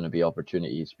always going to be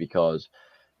opportunities because,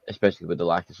 especially with the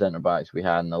lack of centre backs we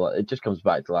had, and it just comes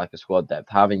back to lack of squad depth.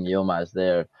 Having Yilmaz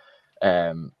there,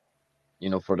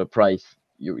 for the price,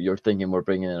 you're thinking we're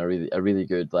bringing in a really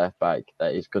good left back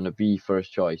that is going to be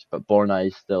first choice, but Borna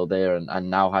is still there and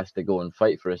now has to go and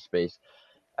fight for his space.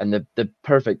 And the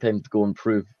perfect time to go and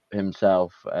prove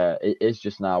himself it is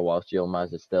just now whilst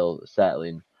Yilmaz is still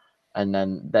settling. And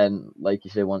then like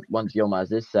you say, once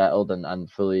Yilmaz is settled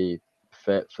and fully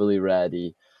fit, fully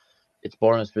ready, it's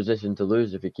Borna's position to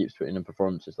lose if he keeps putting in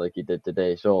performances like he did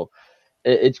today. So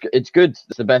it's good.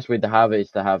 It's the best way to have it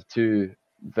is to have two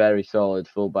very solid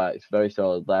fullbacks, very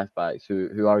solid left backs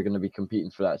who are going to be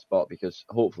competing for that spot, because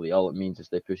hopefully all it means is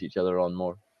they push each other on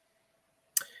more.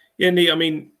 Yeah, Neat, I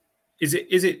mean, is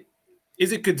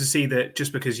it good to see that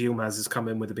just because Yilmaz has come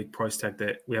in with a big price tag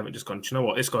that we haven't just gone, do you know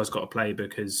what, this guy's got to play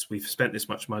because we've spent this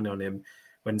much money on him,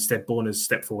 when instead Borna's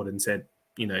stepped forward and said,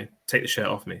 take the shirt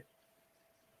off me?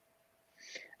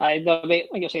 Like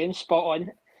you're saying, spot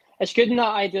on. It's good in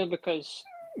that idea because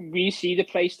we see the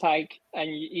price tag and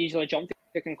you easily jump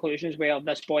to conclusions where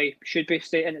this boy should be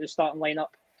staying at the starting lineup.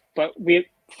 But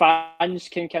fans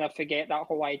can kind of forget that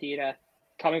whole idea of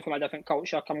coming from a different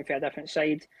culture, coming from a different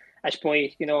side. This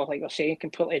boy, like you're saying,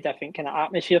 completely different kind of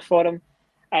atmosphere for him.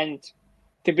 And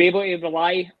to be able to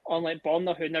rely on like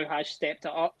Borna, who now has stepped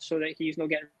it up so that he's not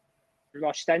getting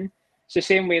rushed in. It's the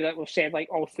same way that we've said like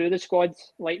all through the squad,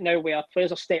 like now where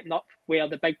players are stepping up where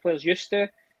the big players used to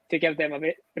give them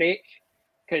a break.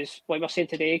 Because like we're saying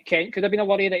today, Kent could have been a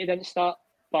worry that he didn't start,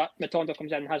 but Matondo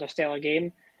comes in and has a stellar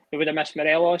game. We would have missed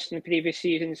Morelos in the previous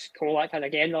seasons. Colak had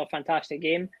again a fantastic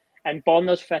game, and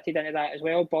Borna's fitted into that as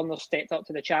well. Borna stepped up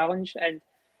to the challenge, and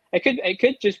it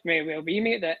could just may well be,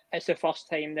 mate, that it's the first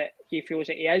time that he feels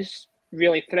that he is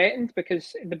really threatened,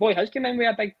 because the boy has come in with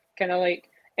a big kind of like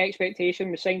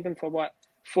expectation. We signed him for what,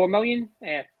 4 million?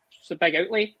 It's a big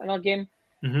outlay in our game.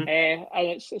 Mm-hmm. And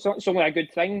it's only a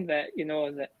good thing that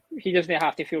that he doesn't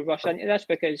have to feel rushed into this,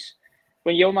 because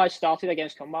when Yilmaz started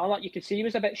against Kilmarnock, you could see he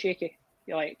was a bit shaky.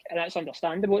 And that's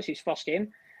understandable. It's his first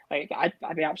game. Like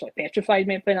I'd be absolutely petrified,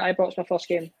 mate, playing at Ibrox my first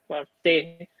game. Where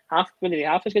they half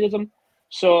as good as him.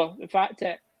 So the fact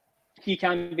that he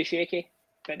can be shaky,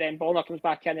 but then Borna comes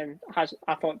back in and I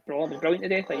thought Borna was brilliant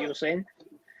today, like you were saying.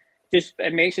 Just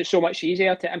it makes it so much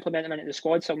easier to implement him into the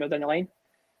squad somewhere down the line.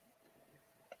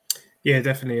 Yeah,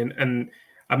 definitely. And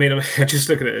I mean, I'm just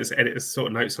looking at this edit sort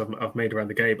of notes I've made around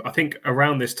the game. I think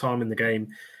around this time in the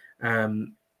game,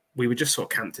 we were just sort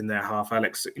of camped in their half.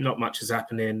 Alex, not much is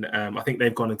happening. I think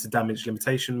they've gone into damage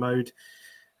limitation mode.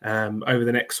 Over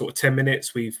the next sort of 10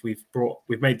 minutes, we've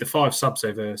made the 5 subs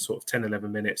over sort of 10,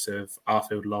 11 minutes of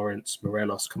Arfield, Lawrence,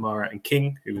 Morelos, Kamara, and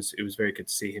King. It was very good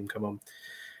to see him come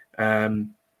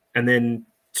on. And then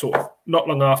sort of not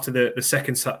long after the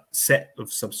second set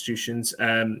of substitutions,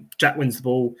 Jack wins the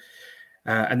ball,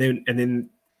 and then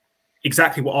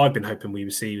exactly what I've been hoping we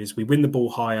receive is we win the ball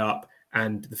high up,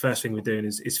 and the first thing we're doing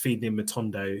is feeding in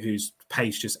Matondo, whose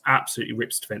pace just absolutely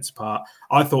rips defence apart.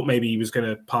 I thought maybe he was going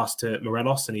to pass to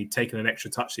Morelos and he'd taken an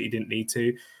extra touch that he didn't need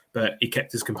to, but he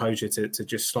kept his composure to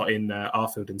just slot in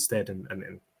Arfield instead, and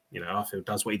Arfield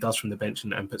does what he does from the bench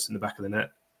and puts it in the back of the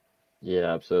net.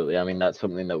 Yeah, absolutely. I mean, that's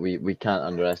something that we can't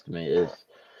underestimate is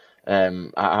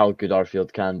how good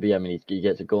Arfield can be. I mean, he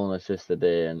gets a goal and assist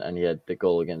today, and he had the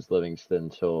goal against Livingston.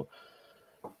 So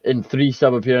in 3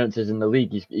 sub appearances in the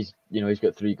league, he's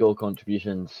got 3 goal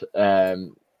contributions.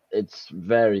 It's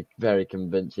very, very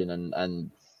convincing,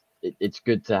 and it's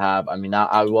good to have. I mean,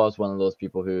 I was one of those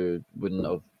people who wouldn't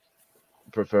have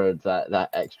preferred that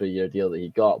extra year deal that he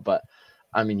got, but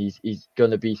I mean, he's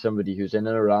going to be somebody who's in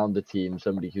and around the team,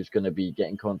 somebody who's going to be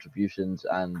getting contributions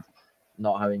and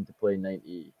not having to play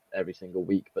 90 every single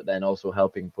week, but then also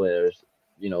helping players,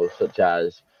 such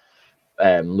as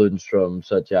Lundstrom,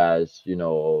 such as,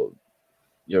 your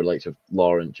likes of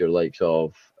Lawrence, your likes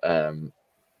of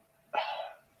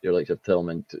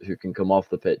Tillman, who can come off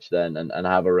the pitch then and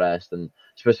have a rest, and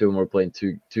especially when we're playing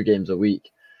two games a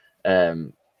week,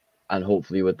 and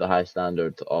hopefully with the high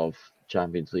standard of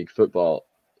Champions League football,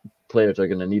 players are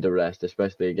going to need a rest,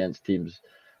 especially against teams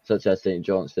such as St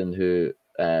Johnstone, who,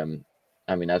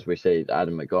 I mean, as we say,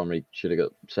 Adam Montgomery should have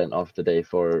got sent off today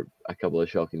for a couple of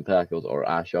shocking tackles, or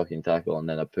a shocking tackle and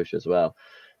then a push as well.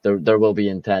 There will be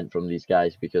intent from these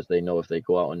guys, because they know if they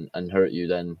go out and hurt you,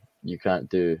 then you can't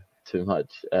do too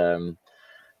much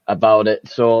about it.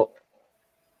 So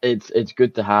it's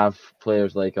good to have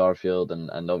players like Arfield,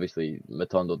 and obviously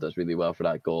Matondo does really well for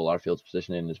that goal. Arfield's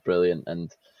positioning is brilliant,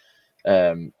 and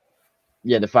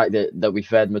the fact that we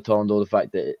fed Matondo, the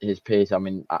fact that his pace, I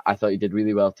mean, I thought he did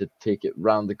really well to take it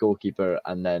round the goalkeeper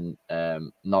and then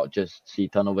not just see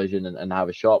tunnel vision and have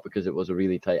a shot, because it was a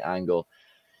really tight angle.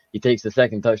 He takes the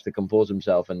second touch to compose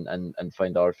himself and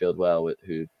find Arfield well,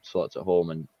 who slots at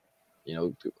home, and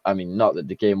I mean, not that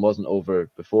the game wasn't over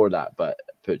before that, but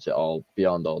puts it all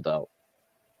beyond all doubt.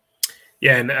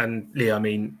 Yeah, and Lee, I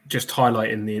mean, just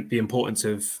highlighting the importance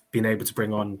of being able to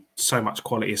bring on so much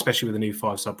quality, especially with the new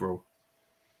 5-sub rule.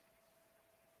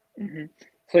 Mm-hmm.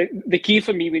 So the key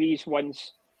for me with these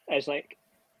ones is, like,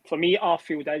 for me,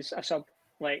 Arfield is a sub.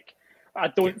 Like, I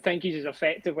don't think he's as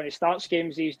effective when he starts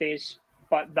games these days,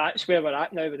 but that's where we're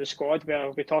at now with the squad,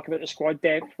 where we talk about the squad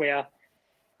depth, where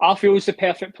Arfield's the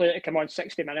perfect player to come on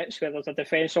 60 minutes, where there's a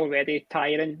defence already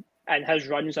tiring, and his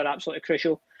runs are absolutely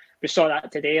crucial. We saw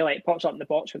that today, like, pops up in the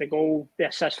box with a goal, the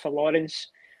assist for Lawrence.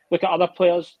 Look at other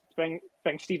players, bring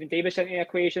Stephen Davis into the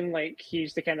equation. Like,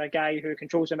 he's the kind of guy who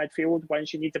controls the midfield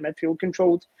once you need the midfield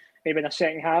controlled, maybe in the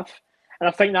second half. And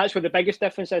I think that's where the biggest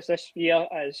difference is this year,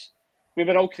 is we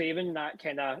were all craving that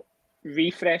kind of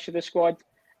refresh of the squad.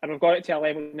 And we've got it to a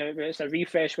level now where it's a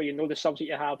refresh where you know the subs that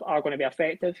you have are going to be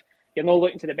effective. You're not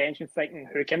looking to the bench and thinking,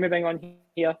 who can we bring on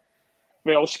here?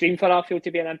 We all scream for Arfield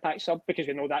to be an impact sub because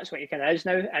we know that's what he kind of is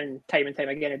now, and time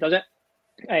again he does it.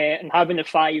 And having the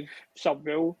 5-sub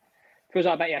rule feels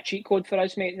like a bit of a cheat code for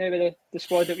us, mate, now with the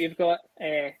squad that we've got,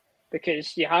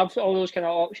 because you have all those kind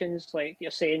of options, like you're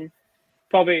saying,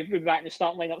 probably we'll be back in the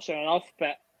starting lineup soon enough,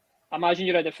 but imagine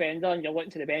you're a defender and you're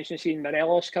looking to the bench and seeing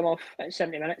Morelos come off at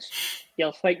 70 minutes.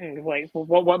 You're thinking, like,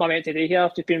 what am I meant to do here?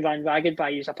 I've just been ran ragged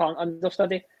by his apparent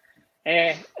understudy.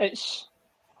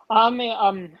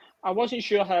 I wasn't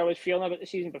sure how I was feeling about the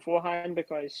season beforehand,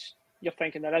 because you're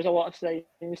thinking there is a lot of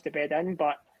things to bed in,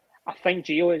 but I think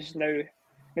Gio is now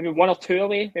maybe 1 or 2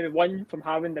 away, maybe 1 from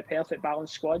having the perfect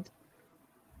balanced squad.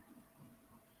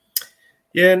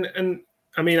 Yeah, and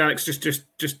I mean, Alex,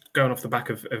 just going off the back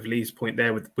of Lee's point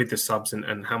there with the subs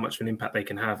and how much of an impact they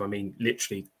can have. I mean,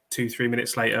 literally 2-3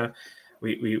 minutes later,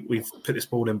 we've put this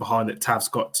ball in behind that Tav's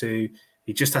got to.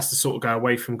 He just has to sort of go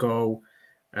away from goal.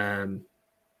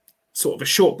 Sort of a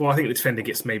short ball. I think the defender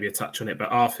gets maybe a touch on it, but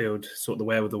Arfield sort of the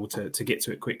wherewithal to get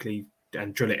to it quickly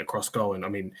and drill it across goal. And I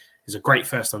mean, it's a great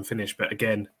first time finish, but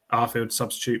again, Arfield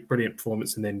substitute, brilliant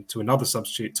performance, and then to another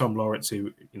substitute, Tom Lawrence,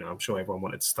 who I'm sure everyone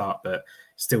wanted to start, but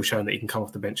still showing that he can come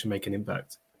off the bench and make an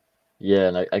impact. Yeah,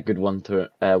 and a good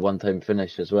one-time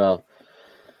finish as well.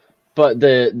 But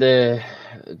the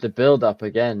build up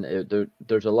again,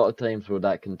 there's a lot of times where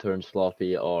that can turn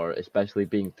sloppy, or especially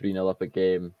being 3-0 up a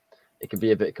game, it can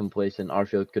be a bit complacent.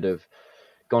 Arfield could have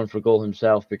gone for goal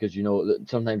himself, because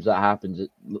sometimes that happens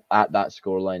at that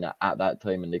scoreline at that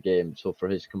time in the game. So for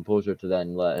his composure to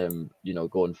then let him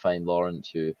go and find Lawrence,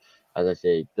 who, as I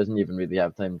say, doesn't even really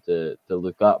have time to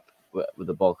look up with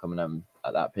the ball coming in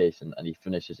at that pace, and he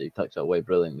finishes it, he tucks it away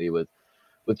brilliantly with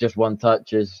just one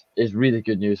touch, is really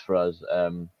good news for us.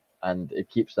 And it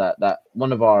keeps that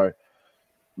one of our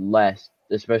less,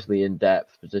 especially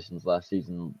in-depth positions last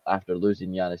season, after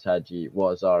losing Yanis Hadji,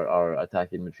 was our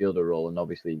attacking midfielder role. And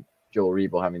obviously Joe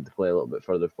Rebo having to play a little bit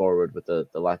further forward with the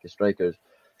lack of strikers,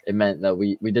 it meant that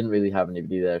we didn't really have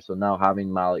anybody there. So now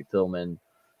having Malik Tillman,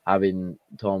 having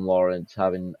Tom Lawrence,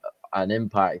 having an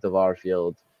impact of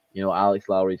Arfield, Alex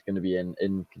Lowry is going to be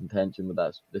in contention with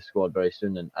this squad very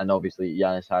soon. And obviously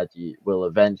Yanis Hadji will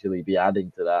eventually be adding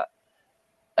to that.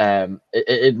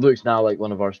 It looks now like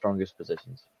one of our strongest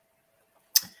positions.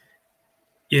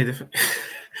 Yeah,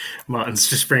 Martin's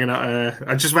just bringing out.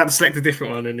 I'm just about to select a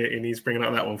different one, and he's bringing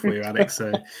out that one for you, Alex.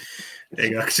 So there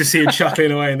you go. I can just see him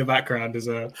chuckling away in the background as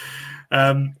well.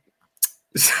 I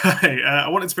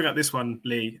wanted to bring up this one,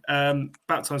 Lee.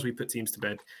 About times we put teams to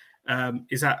bed.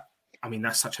 Is that? I mean,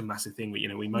 that's such a massive thing.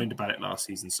 We moaned about it last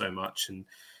season so much, and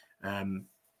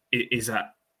is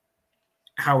that?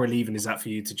 How relieving is that for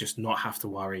you to just not have to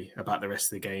worry about the rest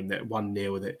of the game? That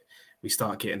 1-0, that we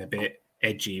start getting a bit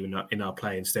edgy in our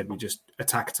play. Instead, we just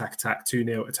attack,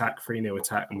 2-0 attack, 3-0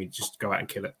 attack, and we just go out and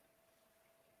kill it.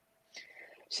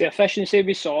 It's the efficiency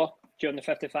we saw during the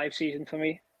 55 season for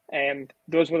me.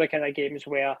 Those were the kind of games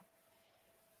where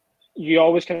you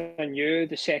always kind of knew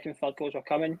the second, third goals were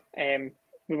coming.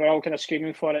 We were all kind of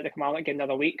screaming for it to come out again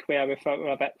another week, where we felt we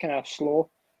were a bit kind of slow.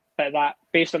 But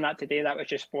based on that today, that was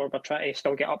just more of a try to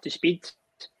still get up to speed.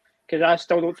 Because I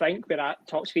still don't think we're at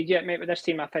top speed yet, mate, with this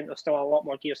team. I think there's still a lot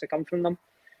more gears to come from them.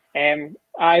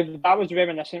 That was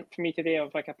reminiscent for me today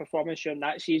of like a performance during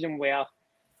that season where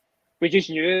we just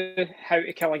knew how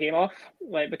to kill a game off,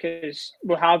 because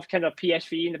we'll have kind of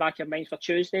PSV in the back of your minds for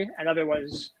Tuesday, and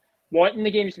everyone's wanting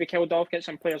the games to be killed off, get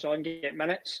some players on, get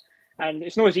minutes. And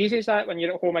it's not as easy as that when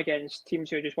you're at home against teams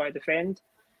who just want to defend.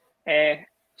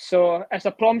 So it's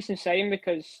a promising sign,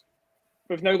 because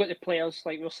we've now got the players,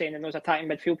 like we were saying, in those attacking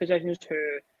midfield positions who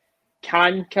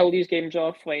can kill these games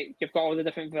off. Like, you've got all the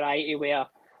different variety where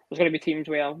there's going to be teams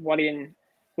where worrying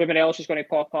Morelos is going to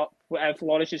pop up, if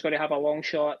Lawrence is going to have a long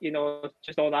shot,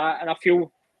 just all that. And I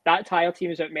feel that entire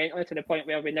team is out mentally to the point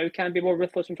where we now can be more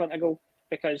ruthless in front of goal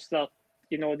because they're,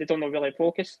 they don't really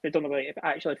focus. They don't really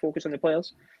actually focus on the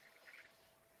players.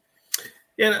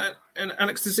 Yeah, and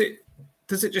Alex, does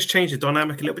it just change the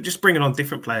dynamic a little bit? Just bringing on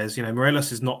different players.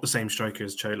 Morelos is not the same striker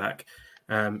as Colak.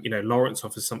 Lawrence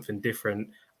offers something different.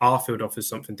 Arfield offers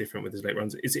something different with his late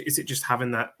runs. Is it just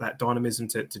having that dynamism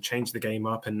to change the game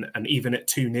up and even at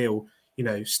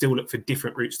 2-0, still look for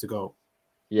different routes to goal?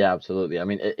 Yeah, absolutely. I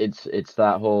mean, it's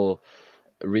that whole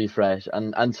refresh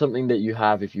and something that you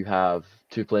have if you have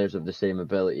two players of the same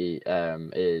ability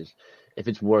is if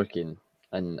it's working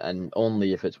and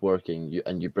only if it's working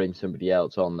you bring somebody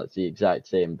else on that's the exact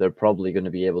same, they're probably going to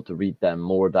be able to read them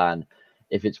more than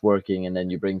if it's working and then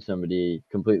you bring somebody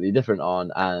completely different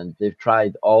on and they've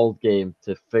tried all game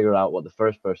to figure out what the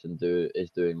first person is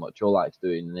doing, what Colak's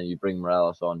doing, and then you bring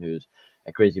Morelos on who's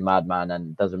a crazy madman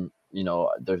and doesn't,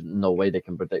 there's no way they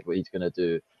can predict what he's going to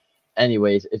do.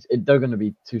 Anyways, they're going to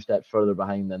be 2 steps further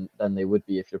behind than they would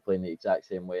be if you're playing the exact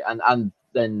same way. And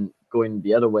then going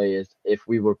the other way is if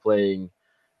we were playing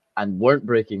and weren't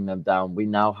breaking them down, we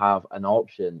now have an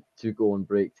option to go and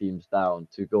break teams down,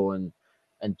 to go and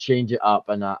change it up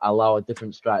and allow a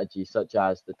different strategy, such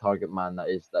as the target man that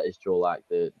is Colak,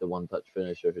 the one-touch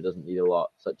finisher who doesn't need a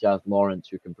lot, such as Lawrence,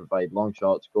 who can provide long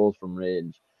shots, goals from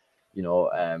range.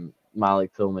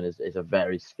 Malik Tillman is a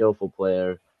very skillful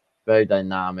player, very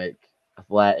dynamic,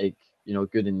 athletic,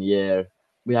 good in the air.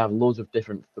 We have loads of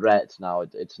different threats now.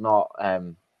 It's not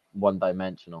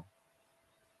one-dimensional.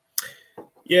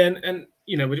 Yeah, and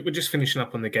we're just finishing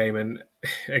up on the game, and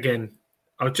again,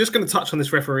 I was just going to touch on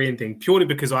this refereeing thing purely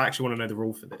because I actually want to know the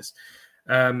rule for this.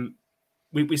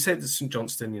 We said that St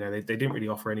Johnstone, they didn't really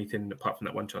offer anything apart from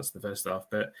that one chance in the first half,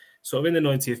 but sort of in the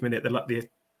 90th minute, they're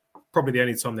probably the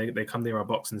only time they come near our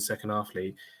box in the second half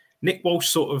league. Nick Walsh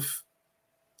sort of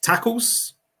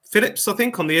tackles Phillips, I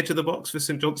think, on the edge of the box for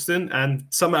St Johnstone, and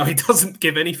somehow he doesn't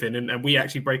give anything, and we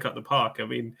actually break up the park. I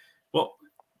mean,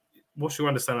 what's your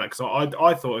understanding of that? Because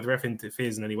I thought if the ref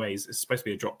interferes in any ways, it's supposed to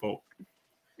be a drop ball.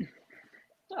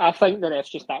 I think the ref's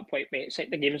just that point, mate. It's like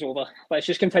the game's over. Let's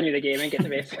just continue the game and get the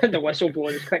ref the whistle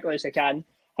blown as quickly as they can.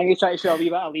 I think he's trying to show a wee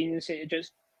bit of leniency to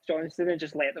just Johnstone and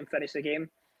just let them finish the game.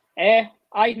 It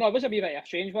was a wee bit of a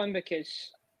strange one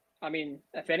because, I mean,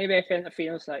 if any ref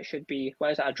interference, that should be,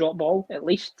 a drop ball at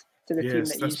least to the team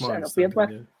that he's interfered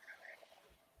with.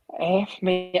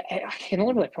 Mate, I can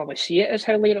only really probably see it as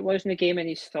how late it was in the game, and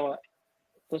he's thought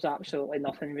there's absolutely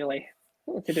nothing really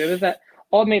to do with it.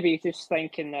 Or maybe he's just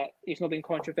thinking that he's not been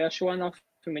controversial enough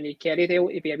and we need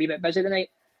Kerrydale to be a wee bit busy tonight.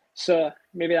 So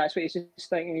maybe that's what he's just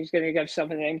thinking. He's going to give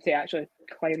something to them to actually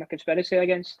claim a conspiracy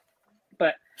against.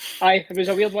 But it was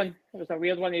a weird one. It was a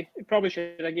weird one. He probably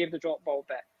should have gave the drop ball,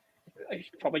 but he's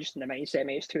probably just in the mindset,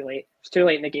 mate. It's too late. It's too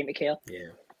late in the game to care.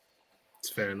 Yeah, it's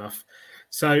fair enough.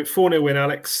 So 4-0 win,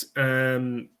 Alex.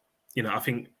 I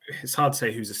think it's hard to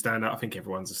say who's a standout. I think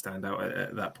everyone's a standout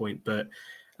at that point, but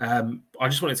I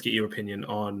just wanted to get your opinion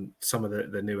on some of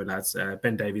the newer lads.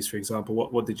 Ben Davies, for example.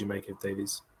 What did you make of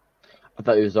Davies? I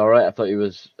thought he was all right. I thought he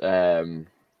was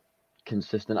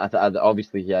consistent.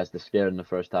 Obviously he has the scare in the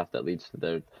first half that leads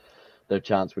to their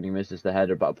chance when he misses the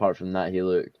header. But apart from that, he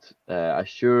looked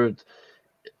assured.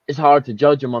 It's hard to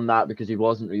judge him on that because he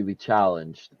wasn't really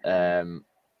challenged.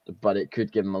 But it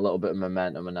could give him a little bit of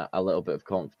momentum and a little bit of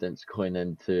confidence going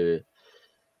into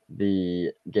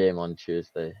the game on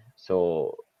Tuesday.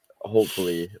 So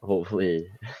hopefully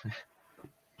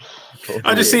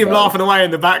I just see him laughing away in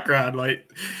the background, like.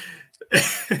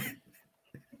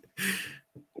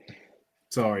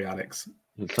 Sorry, Alex.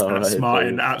 That's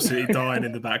Martin absolutely dying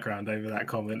in the background over that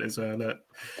comment as well. Look.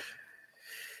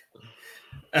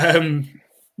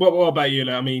 What about you?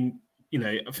 I mean,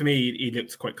 for me, he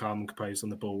looked quite calm and composed on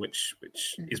the ball, which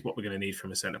is what we're going to need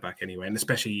from a centre back anyway, and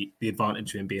especially the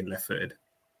advantage of him being left-footed.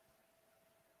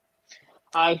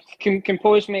 I can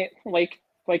compose, mate. Like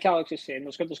Alex is saying,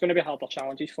 there's going to be harder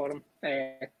challenges for him.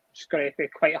 It's going to be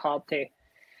quite hard to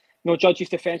judge his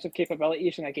defensive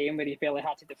capabilities in a game where he barely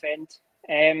had to defend.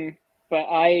 But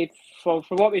for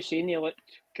what we've seen, he looked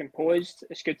composed.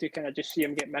 It's good to kind of just see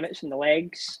him get minutes in the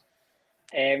legs.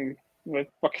 We're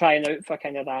crying out for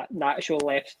kind of that natural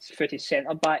left-footed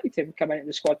centre back to come into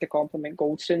the squad to complement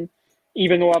Goldson.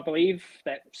 Even though I believe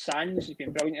that Sands has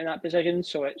been brilliant in that position,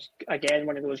 so it's again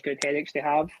one of those good headaches to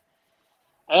have.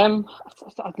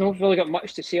 I've not really got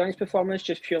much to say on his performance,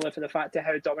 just purely for the fact of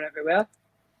how dominant we were.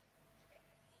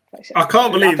 I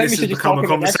can't believe think this we has should just become a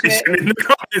talk about this, conversation mate. in the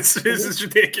comments. This is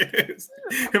ridiculous.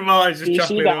 Martin's Do just you see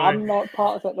chuckling that away. I'm not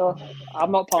part of it though?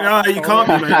 I'm not part No, of it. you at all.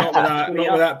 can't be, mate. Not with that. Clear.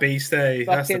 Not with that beast, eh?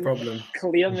 That's the Fucking problem.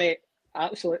 Clear, mate.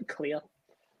 Absolute clear.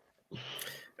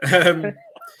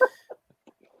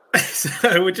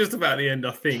 So we're just about the end,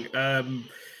 I think.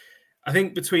 I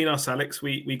think between us, Alex,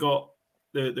 we got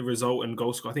the result and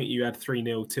goal score. I think you had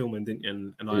 3-0 Tillman, didn't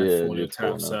you? And I had 4-0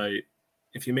 Tav. So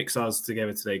if you mix ours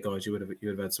together today, guys, you would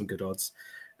have had some good odds.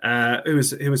 Who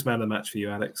was man of the match for you,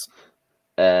 Alex?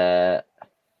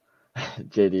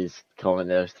 JD's comment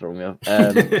there's throwing me off.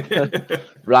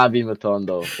 Rabi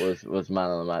Matondo was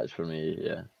man of the match for me.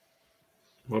 Yeah.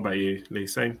 What about you, Lee?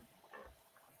 Same.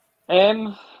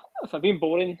 If I've been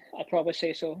boring, I'd probably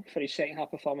say so for his second half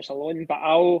performance alone. But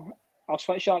I'll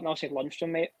switch up and I'll say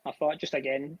Lundstrom, mate. I thought just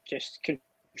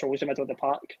controls the middle of the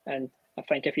park, and I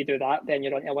think if you do that, then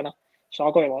you're on to a winner. So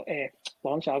I'll go with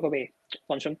Lundstrom. I'll go with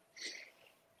Lundstrom.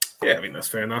 Yeah, I mean that's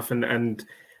fair enough, and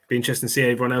be interesting to see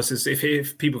everyone else's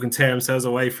if people can tear themselves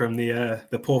away from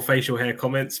the poor facial hair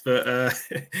comments, but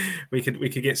we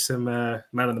could get some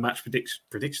man of the match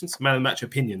predictions, man of the match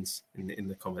opinions in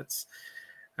the comments.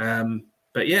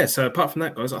 But yeah, so apart from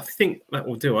that, guys, I think that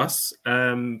will do us.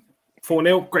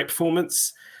 4-0, great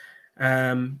performance,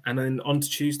 and then on to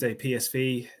Tuesday,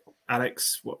 PSV.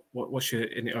 Alex, what's your?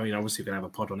 I mean, obviously we're gonna have a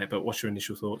pod on it, but what's your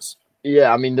initial thoughts?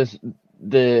 Yeah, I mean,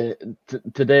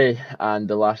 today and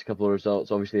the last couple of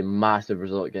results, obviously a massive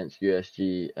result against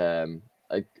USG,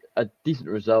 a decent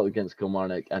result against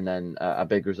Kilmarnock, and then a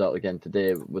big result again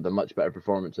today with a much better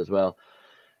performance as well.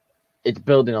 It's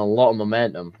building a lot of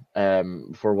momentum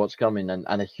for what's coming, and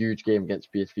a huge game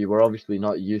against PSV. We're obviously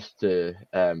not used to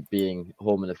being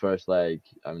home in the first leg.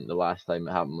 The last time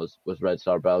it happened was Red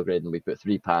Star Belgrade, and we put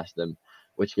 3 past them,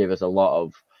 which gave us a lot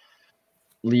of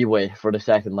leeway for the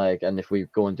second leg. And if we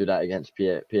go and do that against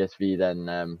PSV,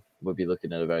 then we'll be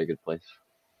looking at a very good place.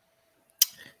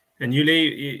 And you,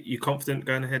 Lee, you confident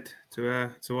going ahead to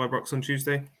Ibrox on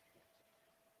Tuesday?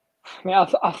 I mean,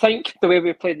 I think the way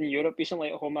we played in Europe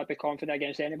recently at home, I'd be confident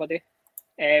against anybody.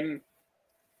 I'm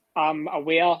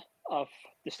aware of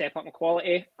the step up in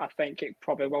quality. I think it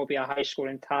probably will be a high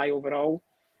scoring tie overall.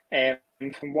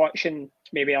 From watching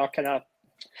maybe our kind of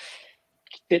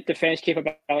defence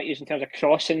capabilities in terms of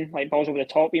crossing, like balls over the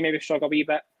top, we maybe struggle a wee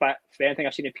bit. But for anything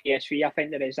I've seen in PSV, I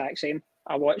think they're the exact same.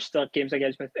 I watched their games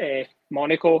against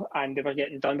Monaco, and they were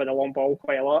getting done by the long ball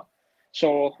quite a lot.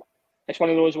 So it's one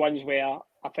of those ones where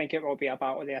I think it will be a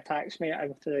battle of the attacks, mate. I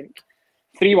would think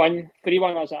 3-1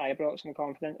 was at Ibrox, I'm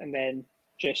confident, and then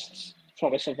just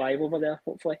probably survive over there,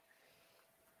 hopefully.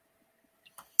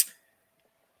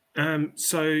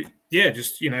 So yeah,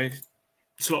 just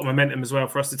it's a lot of momentum as well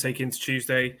for us to take into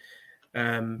Tuesday,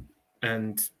 and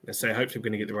let's say hopefully we're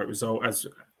going to get the right result. As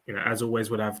always,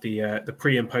 we'll have the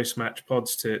pre and post match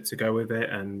pods to go with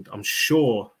it, and I'm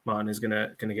sure Martin is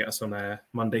going to get us on a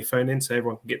Monday phone in so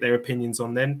everyone can get their opinions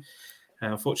on them.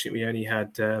 Unfortunately, we only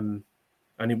had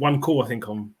only one call, I think,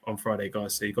 on Friday,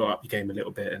 guys. So you got up your game a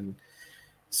little bit and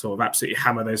sort of absolutely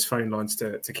hammer those phone lines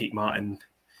to keep Martin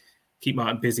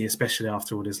busy, especially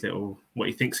after all his little what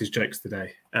he thinks is jokes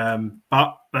today.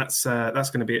 But that's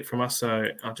going to be it from us. So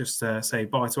I'll just say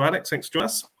bye to Alex. Thanks for joining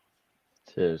us.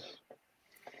 Cheers.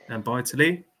 And bye to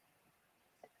Lee.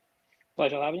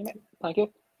 Pleasure having you, mate. Thank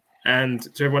you. And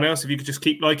to everyone else, if you could just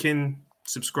keep liking,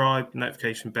 subscribe,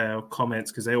 notification bell,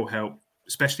 comments, because they all help,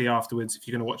 especially afterwards. If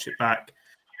you're going to watch it back,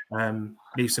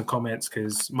 leave some comments,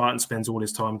 because Martin spends all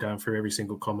his time going through every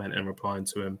single comment and replying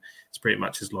to them. It's pretty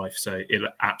much his life, so he'll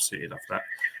absolutely love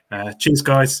that. Cheers,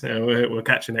 guys. We'll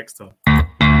catch you next time.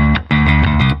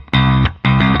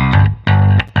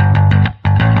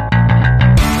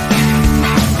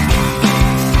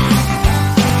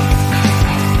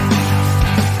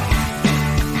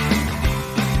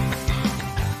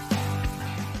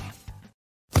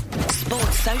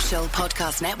 Social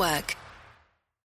Podcast Network.